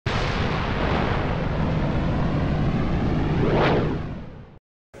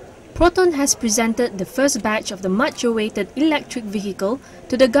Proton has presented the first batch of the much-awaited electric vehicle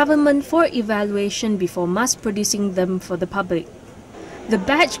to the government for evaluation before mass-producing them for the public. The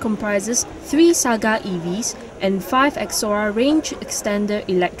batch comprises 3 Saga EVs and 5 Exora range extender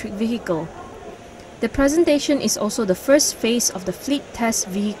electric vehicle. The presentation is also the first phase of the Fleet Test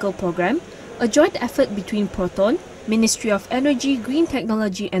Vehicle Program, a joint effort between Proton, Ministry of Energy, Green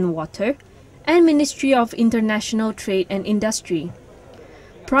Technology and Water, and Ministry of International Trade and Industry.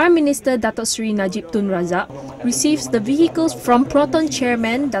 Prime Minister Datuk Seri Najib Tun Razak receives the vehicles from Proton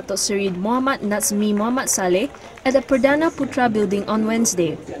Chairman Datuk Seri Muhammad Nazmi Muhammad Saleh at the Perdana Putra building on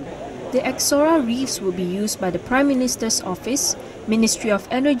Wednesday. The Exora reefs will be used by the Prime Minister's Office, Ministry of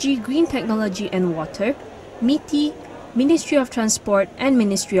Energy, Green Technology and Water, MITI, Ministry of Transport and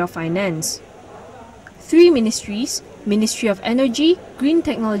Ministry of Finance. 3 ministries, Ministry of Energy, Green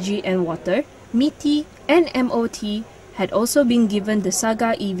Technology and Water, MITI and MOT, had also been given the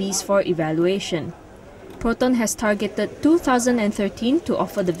Saga EVs for evaluation. Proton has targeted 2013 to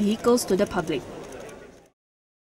offer the vehicles to the public.